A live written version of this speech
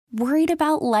Worried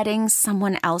about letting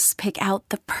someone else pick out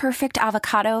the perfect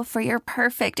avocado for your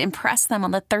perfect impress them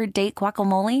on the third date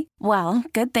guacamole? Well,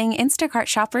 good thing Instacart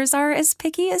shoppers are as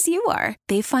picky as you are.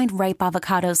 They find ripe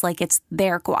avocados like it's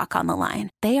their guac on the line.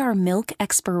 They are milk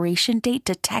expiration date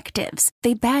detectives.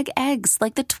 They bag eggs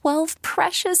like the 12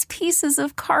 precious pieces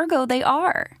of cargo they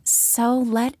are. So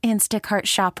let Instacart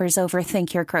shoppers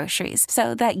overthink your groceries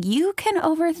so that you can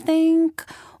overthink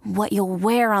what you'll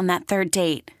wear on that third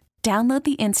date. Download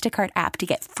the Instacart app to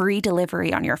get free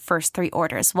delivery on your first 3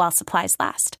 orders while supplies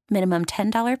last. Minimum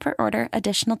 $10 per order.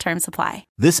 Additional terms apply.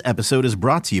 This episode is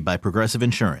brought to you by Progressive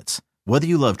Insurance. Whether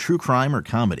you love true crime or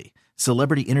comedy,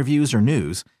 celebrity interviews or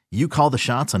news, you call the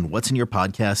shots on what's in your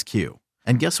podcast queue.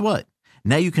 And guess what?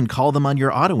 Now you can call them on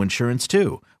your auto insurance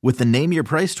too with the Name Your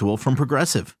Price tool from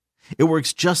Progressive. It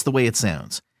works just the way it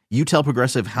sounds. You tell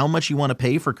Progressive how much you want to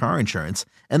pay for car insurance,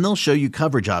 and they'll show you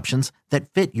coverage options that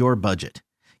fit your budget.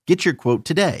 Get your quote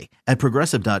today at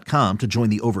Progressive.com to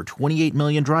join the over 28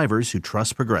 million drivers who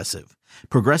trust Progressive.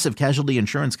 Progressive Casualty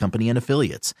Insurance Company and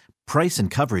Affiliates. Price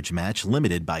and coverage match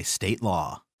limited by state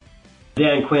law.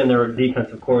 Dan Quinn, their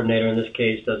defensive coordinator in this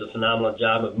case, does a phenomenal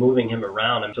job of moving him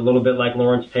around. It's a little bit like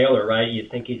Lawrence Taylor, right? You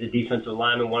think he's a defensive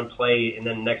lineman one play, and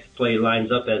then next play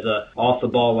lines up as a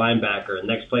off-the-ball linebacker, and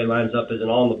next play lines up as an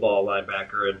on-the-ball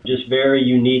linebacker. And just very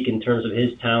unique in terms of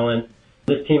his talent.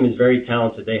 This team is very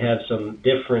talented. They have some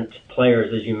different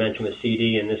players, as you mentioned, with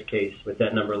CD in this case, with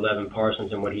that number 11,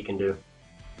 Parsons, and what he can do.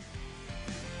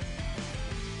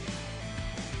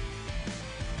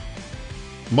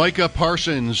 Micah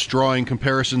Parsons drawing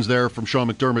comparisons there from Sean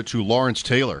McDermott to Lawrence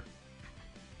Taylor.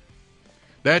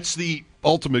 That's the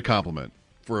ultimate compliment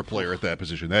for a player at that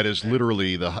position. That is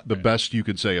literally the best you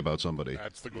could say about somebody.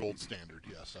 That's the gold standard,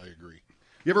 yes, I agree.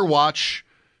 You ever watch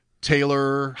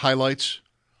Taylor highlights?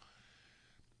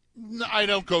 I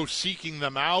don't go seeking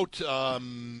them out,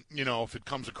 if it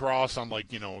comes across on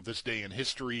this day in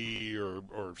history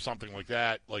or something like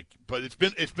that. But it's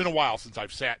been a while since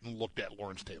I've sat and looked at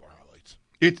Lawrence Taylor highlights.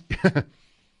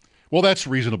 Well, that's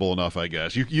reasonable enough, I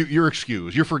guess. You're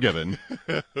excused. You're forgiven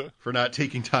for not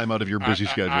taking time out of your busy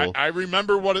schedule. I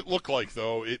remember what it looked like,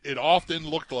 though. It often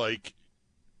looked like,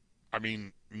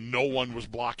 no one was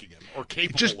blocking him or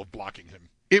capable of blocking him.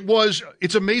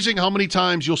 It's amazing how many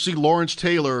times you'll see Lawrence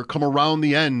Taylor come around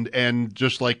the end and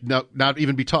just not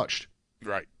even be touched.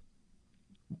 Right.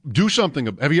 Do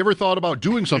something. Have you ever thought about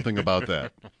doing something about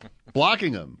that?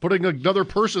 Blocking him, putting another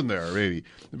person there, maybe.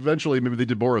 Eventually, maybe they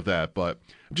did more of that, but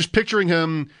I'm just picturing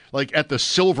him at the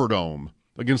Silverdome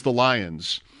against the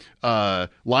Lions,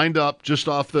 lined up just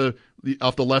off the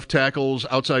left tackle's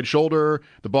outside shoulder.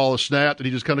 The ball is snapped, and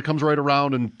he just kind of comes right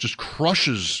around and just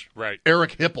crushes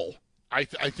Eric Hipple. I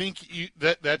think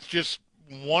that's just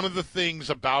one of the things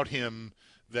about him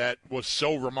that was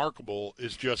so remarkable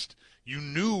is just you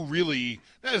knew really.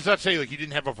 That's not to say he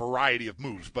didn't have a variety of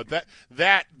moves, but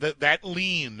that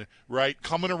lean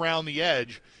coming around the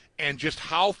edge and just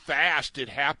how fast it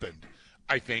happened.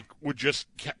 I think would just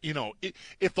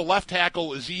if the left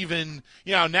tackle is even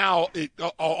now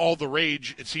all the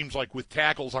rage it seems like with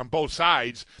tackles on both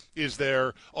sides is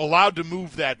they're allowed to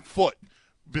move that foot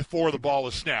before the ball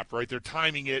is snapped, right? They're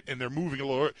timing it and they're moving a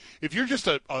little. If you're just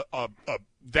a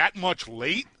that much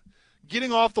late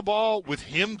getting off the ball with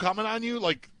him coming on you,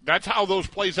 that's how those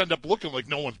plays end up looking like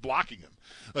no one's blocking him.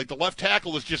 The left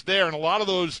tackle is just there, and a lot of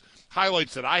those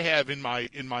highlights that I have in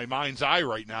my mind's eye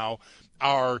right now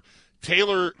are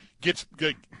Taylor gets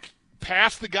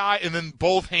past the guy and then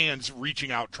both hands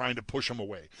reaching out trying to push him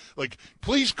away.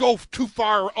 Please go too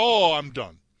far. Oh, I'm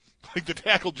done. The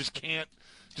tackle just can't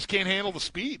handle the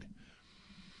speed.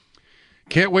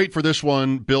 Can't wait for this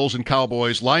one, Bills and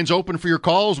Cowboys. Lines open for your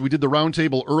calls. We did the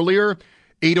roundtable earlier.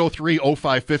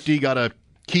 803-0550. Got a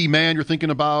key man you're thinking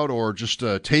about or just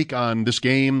a take on this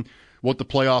game, what the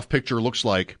playoff picture looks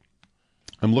like.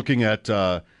 I'm looking at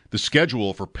the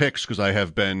schedule for picks because I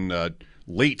have been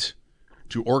late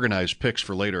to organize picks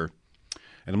for later.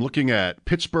 And I'm looking at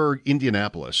Pittsburgh,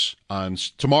 Indianapolis on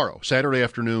tomorrow, Saturday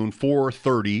afternoon,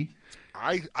 4:30.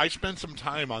 I spent some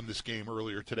time on this game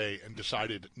earlier today and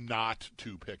decided not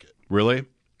to pick it. Really?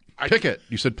 Pick it.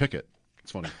 You said pick it.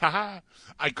 It's funny.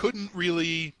 I couldn't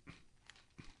really.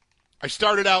 I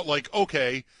started out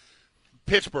okay,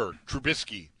 Pittsburgh,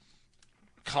 Trubisky.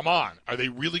 Come on. Are they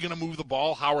really going to move the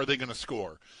ball? How are they going to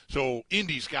score? So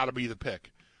Indy's got to be the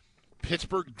pick.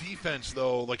 Pittsburgh defense,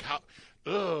 though, how.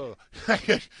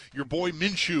 Your boy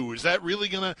Minshew, is that really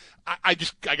gonna? I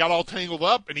got all tangled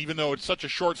up, and even though it's such a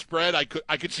short spread, I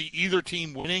could see either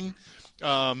team winning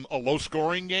a low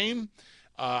scoring game.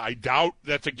 I doubt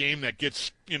that's a game that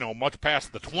gets much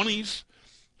past the 20s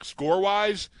score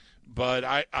wise, but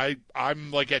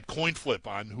I'm like at coin flip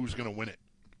on who's going to win it.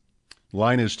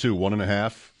 Line is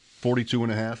 1.5,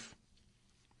 42.5.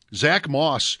 Zach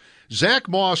Moss. Zach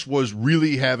Moss was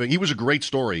really he was a great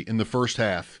story in the first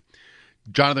half.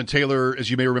 Jonathan Taylor, as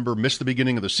you may remember, missed the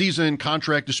beginning of the season,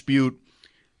 contract dispute,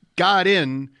 got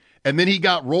in, and then he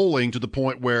got rolling to the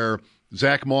point where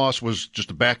Zach Moss was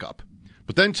just a backup.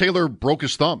 But then Taylor broke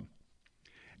his thumb.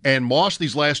 And Moss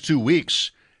these last 2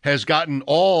 weeks has gotten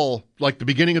all, like the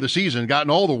beginning of the season,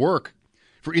 gotten all the work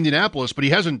for Indianapolis, but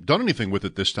he hasn't done anything with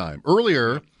it this time.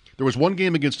 Earlier, there was one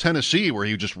game against Tennessee where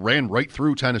he just ran right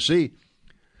through Tennessee.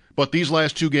 But these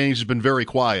last 2 games he's been very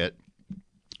quiet,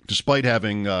 despite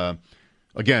having,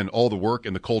 again, all the work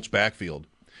in the Colts backfield.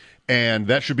 And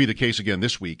that should be the case again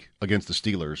this week against the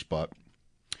Steelers. But,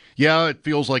 yeah, it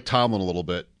feels like Tomlin a little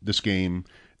bit, this game.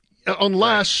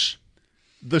 Unless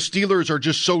the Steelers are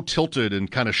just so tilted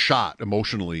and kind of shot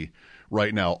emotionally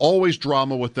right now. Always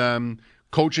drama with them.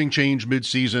 Coaching change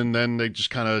midseason, then they just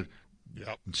kind of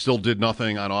still did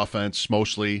nothing on offense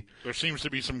mostly. There seems to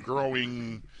be some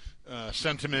growing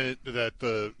sentiment that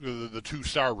the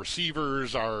 2-star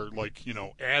receivers are like,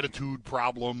 attitude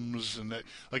problems, and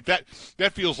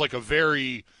that feels like a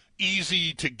very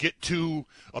easy to get to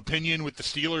opinion with the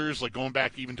Steelers, like going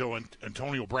back even to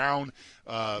Antonio Brown.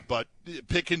 But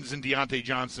Pickens and Deontay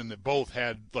Johnson have both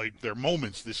had like their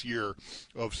moments this year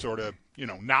of sort of,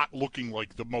 not looking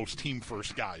like the most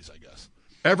team-first guys, I guess.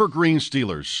 Evergreen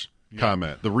Steelers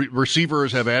comment. The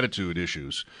receivers have attitude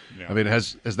issues. Yeah. I mean,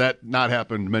 has that not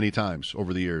happened many times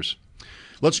over the years?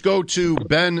 Let's go to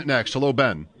Ben next. Hello,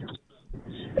 Ben.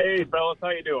 Hey, fellas. How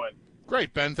you doing?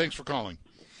 Great, Ben. Thanks for calling.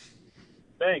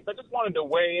 Thanks. I just wanted to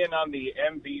weigh in on the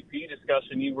MVP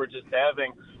discussion you were just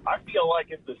having. I feel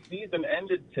like if the season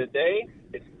ended today,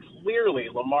 it's clearly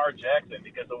Lamar Jackson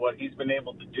because of what he's been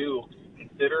able to do,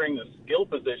 considering the skill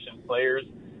position players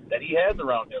that he has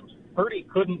around him. Purdy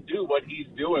couldn't do what he's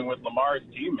doing with Lamar's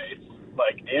teammates.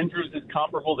 Like, Andrews is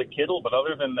comparable to Kittle, but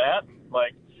other than that,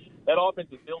 like, that offense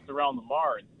is built around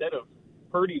Lamar instead of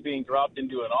Purdy being dropped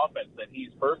into an offense that he's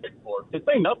perfect for. To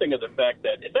say nothing of the fact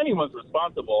that if anyone's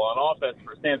responsible on offense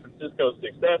for San Francisco's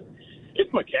success,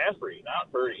 it's McCaffrey,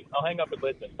 not Purdy. I'll hang up and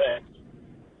listen. Thanks.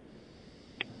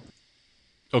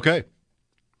 Okay.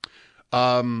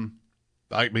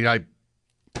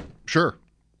 Sure.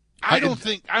 I don't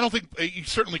think you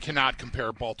certainly cannot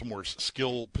compare Baltimore's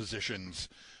skill positions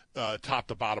top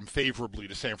to bottom favorably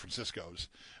to San Francisco's.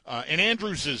 And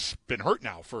Andrews has been hurt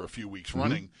now for a few weeks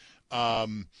running.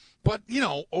 But,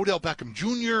 Odell Beckham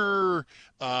Jr.,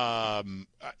 I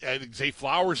think Zay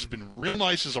Flowers has been real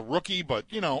nice as a rookie, but,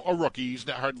 a rookie. He's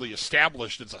not hardly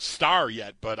established as a star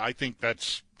yet, but I think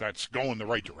that's going the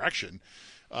right direction.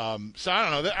 So I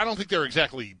don't know. I don't think they're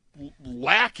exactly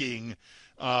lacking.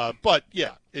 But,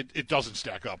 yeah, it doesn't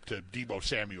stack up to Deebo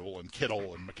Samuel and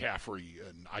Kittle and McCaffrey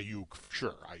and Ayuk.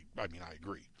 Sure, I mean, I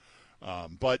agree.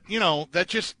 But,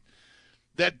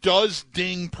 that does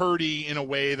ding Purdy in a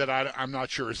way that I'm not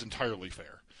sure is entirely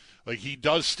fair. Like, he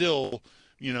does still,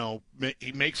 he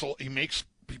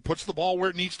puts the ball where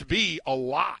it needs to be a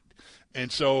lot.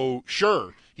 And so,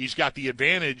 sure, he's got the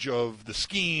advantage of the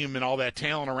scheme and all that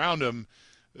talent around him.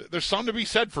 There's something to be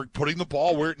said for putting the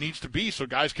ball where it needs to be so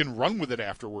guys can run with it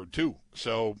afterward too.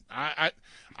 So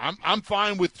I'm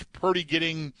fine with Purdy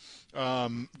getting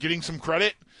some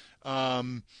credit.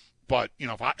 But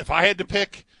if I had to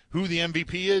pick who the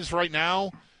MVP is right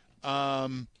now,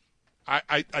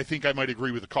 I think I might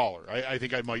agree with the caller. I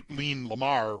think I might lean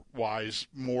Lamar wise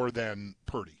more than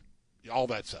Purdy. All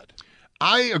that said,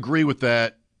 I agree with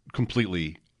that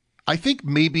completely. I think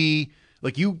maybe.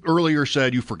 Like you earlier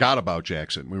said, you forgot about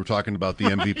Jackson. We were talking about the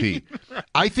MVP. Right.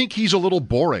 I think he's a little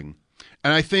boring.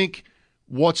 And I think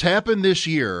what's happened this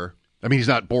year, I mean, he's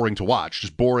not boring to watch,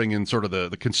 just boring in sort of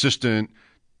the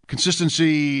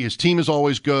consistency. His team is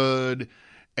always good.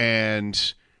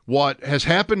 And what has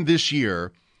happened this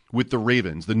year with the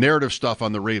Ravens, the narrative stuff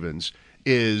on the Ravens,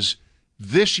 is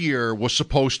this year was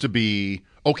supposed to be,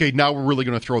 okay, now we're really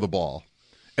going to throw the ball.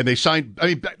 And they signed,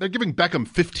 they're giving Beckham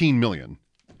 $15 million.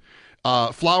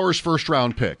 Flowers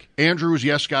first-round pick. Andrews,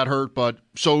 yes, got hurt, but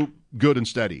so good and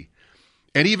steady.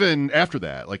 And even after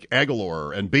that, like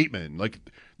Aguilar and Bateman, like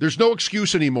there's no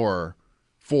excuse anymore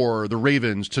for the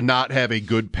Ravens to not have a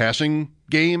good passing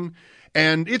game.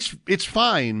 And it's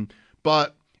fine,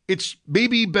 but it's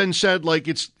maybe been said like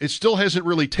it still hasn't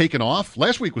really taken off.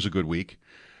 Last week was a good week.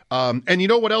 And you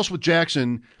know what else with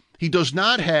Jackson? He does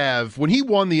not have, when he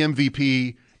won the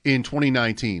MVP in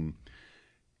 2019,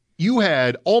 you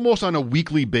had almost on a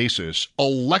weekly basis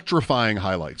electrifying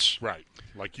highlights. Right.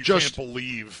 Like you can't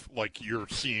believe like you're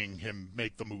seeing him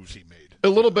make the moves he made. A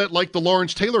little bit like the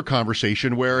Lawrence Taylor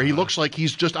conversation where he looks like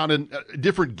he's just on a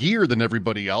different gear than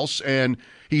everybody else, and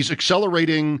he's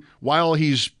accelerating while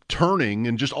he's turning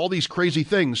and just all these crazy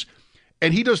things.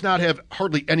 And he does not have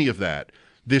hardly any of that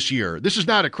this year. This is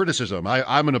not a criticism.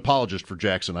 I'm an apologist for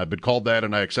Jackson. I've been called that,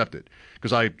 and I accept it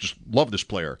because I just love this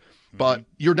player. But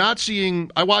you're not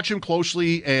seeing – I watch him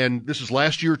closely, and this is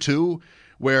last year too,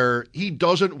 where he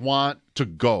doesn't want to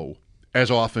go as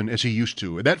often as he used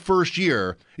to. In that first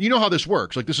year, you know how this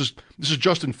works. Like this is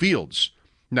Justin Fields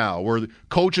now, where the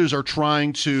coaches are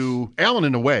trying to – Allen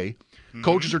in a way,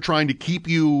 coaches are trying to keep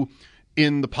you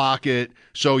in the pocket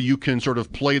so you can sort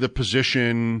of play the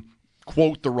position –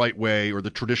 quote the right way or the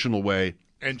traditional way.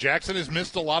 And Jackson has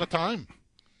missed a lot of time.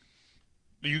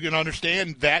 You can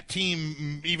understand that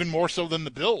team even more so than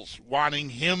the Bills, wanting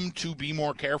him to be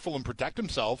more careful and protect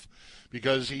himself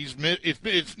because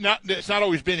it's not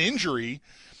always been injury,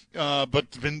 but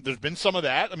there's been some of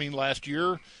that. I mean, last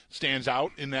year stands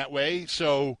out in that way.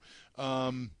 So,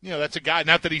 that's a guy,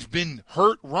 not that he's been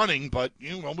hurt running, but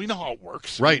we know how it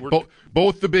works. Right.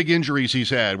 Both the big injuries he's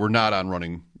had were not on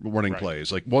running right.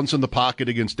 plays. Like once in the pocket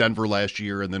against Denver last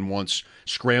year and then once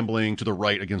scrambling to the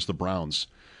right against the Browns.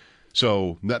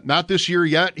 So not this year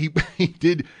yet. He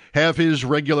did have his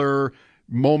regular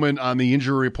moment on the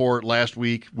injury report last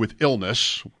week with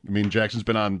illness. I mean,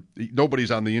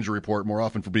 nobody's on the injury report more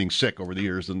often for being sick over the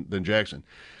years than Jackson.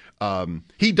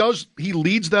 He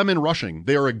leads them in rushing.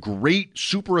 They are a great,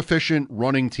 super efficient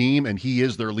running team, and he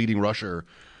is their leading rusher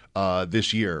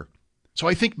this year. So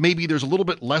I think maybe there's a little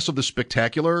bit less of the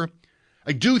spectacular.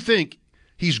 I do think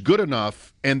he's good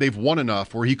enough, and they've won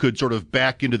enough where he could sort of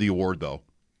back into the award, though,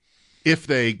 if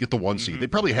they get the 1 seed. They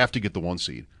probably have to get the 1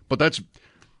 seed, but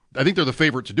I think they're the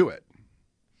favorite to do it.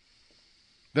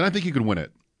 Then I think you can win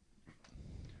it.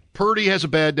 Purdy has a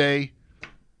bad day.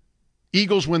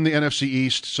 Eagles win the NFC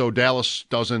East, so Dallas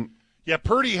doesn't. Yeah,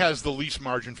 Purdy has the least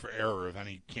margin for error of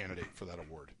any candidate for that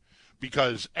award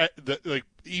because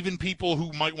even people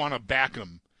who might want to back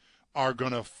him are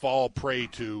going to fall prey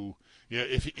to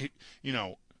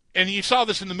and you saw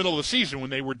this in the middle of the season when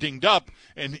they were dinged up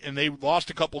and they lost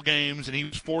a couple games and he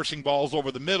was forcing balls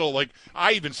over the middle. Like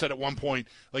I even said at one point,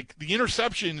 like the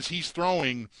interceptions he's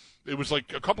throwing, it was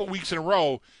like a couple weeks in a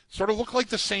row, sort of look like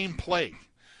the same play.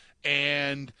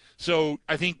 And so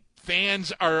I think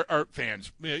fans are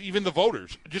fans, even the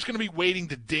voters, are just going to be waiting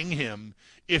to ding him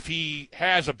if he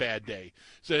has a bad day.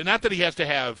 So not that he has to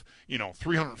have,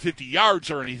 350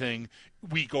 yards or anything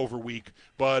week over week,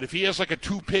 but if he has like a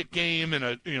 2-pick game and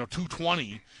a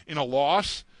 220 in a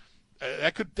loss,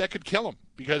 that could kill him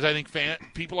because I think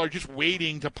people are just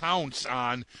waiting to pounce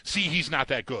on, see, he's not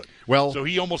that good. Well, so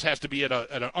he almost has to be at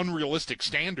an unrealistic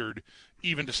standard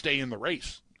even to stay in the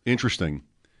race. Interesting.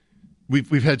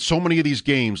 We've had so many of these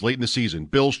games late in the season,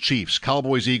 Bills, Chiefs,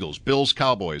 Cowboys, Eagles, Bills,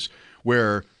 Cowboys,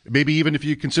 where maybe even if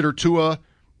you consider Tua,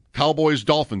 Cowboys,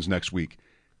 Dolphins next week,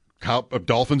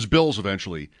 Dolphins, Bills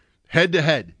eventually,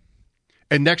 head-to-head.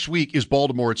 And next week is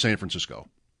Baltimore at San Francisco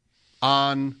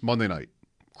on Monday night,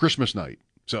 Christmas night.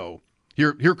 So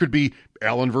here could be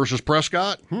Allen versus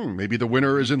Prescott. Maybe the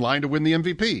winner is in line to win the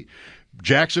MVP.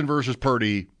 Jackson versus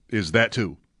Purdy is that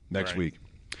too next week.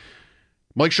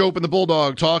 Mike Shope and the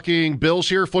Bulldog talking Bills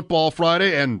here, Football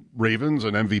Friday, and Ravens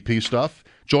and MVP stuff.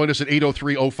 Join us at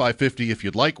 803-0550 if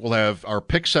you'd like. We'll have our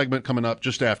pick segment coming up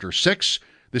just after 6.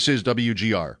 This is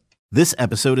WGR. This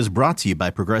episode is brought to you by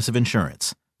Progressive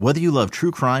Insurance. Whether you love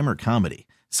true crime or comedy,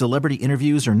 celebrity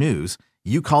interviews or news,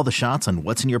 you call the shots on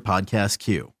what's in your podcast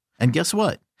queue. And guess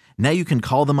what? Now you can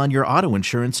call them on your auto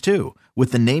insurance too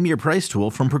with the Name Your Price tool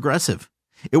from Progressive.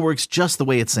 It works just the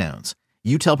way it sounds.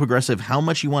 You tell Progressive how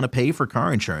much you want to pay for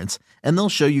car insurance, and they'll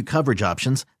show you coverage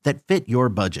options that fit your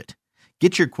budget.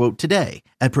 Get your quote today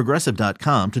at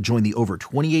Progressive.com to join the over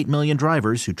 28 million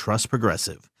drivers who trust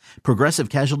Progressive. Progressive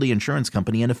Casualty Insurance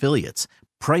Company and Affiliates.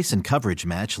 Price and coverage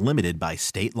match limited by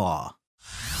state law.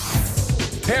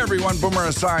 Hey everyone, Boomer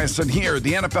Esiason here.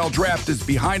 The NFL Draft is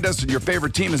behind us and your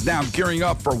favorite team is now gearing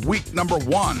up for week number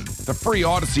 1. The free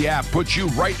Odyssey app puts you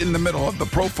right in the middle of the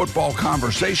pro football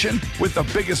conversation with the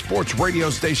biggest sports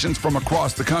radio stations from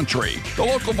across the country. The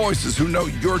local voices who know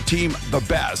your team the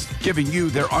best, giving you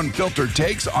their unfiltered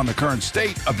takes on the current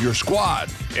state of your squad.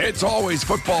 It's always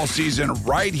football season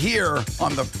right here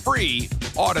on the free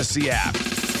Odyssey app.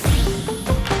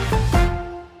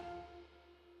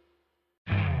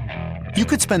 You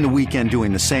could spend the weekend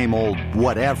doing the same old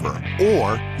whatever,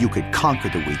 or you could conquer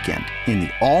the weekend in the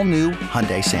all-new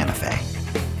Hyundai Santa Fe.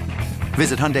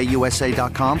 Visit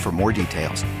HyundaiUSA.com for more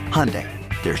details. Hyundai,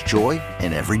 there's joy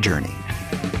in every journey.